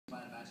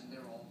imagine,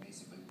 they're all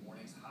basically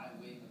warnings, high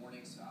wind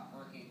warnings,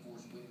 hurricane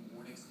force wind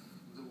warnings.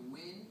 The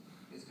wind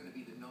is going to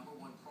be the #1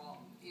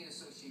 problem in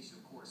association,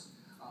 of course,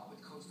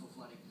 with coastal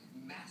flooding,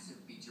 massive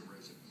beach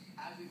erosion.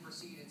 As we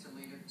proceed into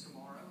later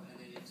tomorrow and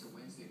then into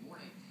Wednesday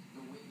morning,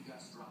 the wind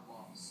gusts drop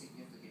off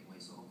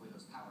significantly, so hopefully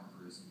those power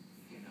crews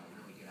can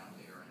really get out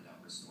there and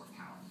restore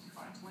power.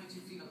 All right, 22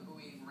 feet on the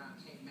buoy around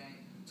Cape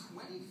May,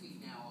 20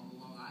 feet now on the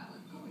Long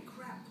Island buoy. Holy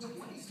crap, 20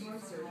 feet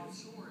further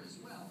offshore as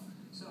well.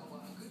 So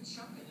a good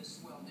chunk of this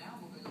swell now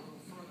moving a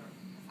little further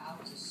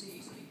out to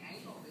sea. So the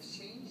angle has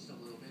changed a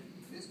little bit.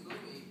 This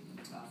buoy,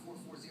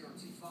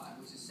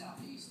 44025, which is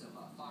southeast of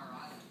Fire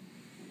Island,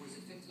 was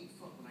at 15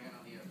 foot when I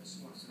got on the air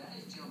this morning. So that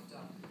has jumped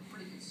up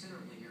pretty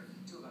considerably here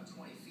to about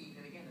 20 feet.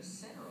 And again, the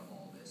center of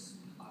all this,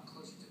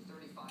 closer to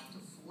 35 to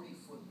 40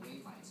 foot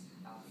wave heights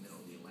out in the middle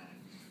of the Atlantic.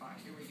 All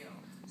right, here we go.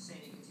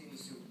 Sandy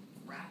continues to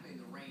wrap in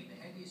the rain, the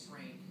heaviest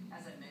rain,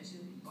 as I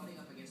mentioned, butting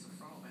up against the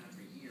frontal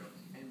boundary here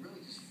and really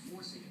just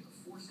forcing it. The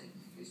forcing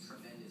is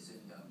tremendous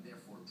and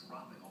therefore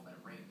dropping all that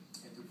rain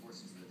into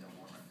portions of the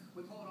Delmarva.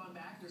 We pull it on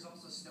back. There's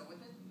also snow with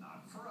it,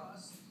 not for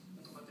us,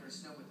 but there's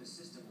snow with the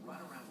system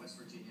right around West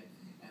Virginia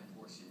and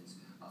portions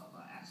of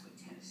actually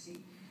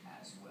Tennessee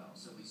as well.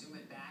 So we zoom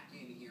it back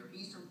in here.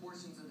 Eastern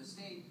portions of the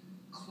state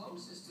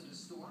closest to the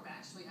storm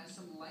actually has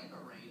some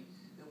lighter rain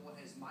than what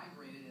has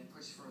migrated and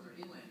pushed further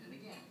inland.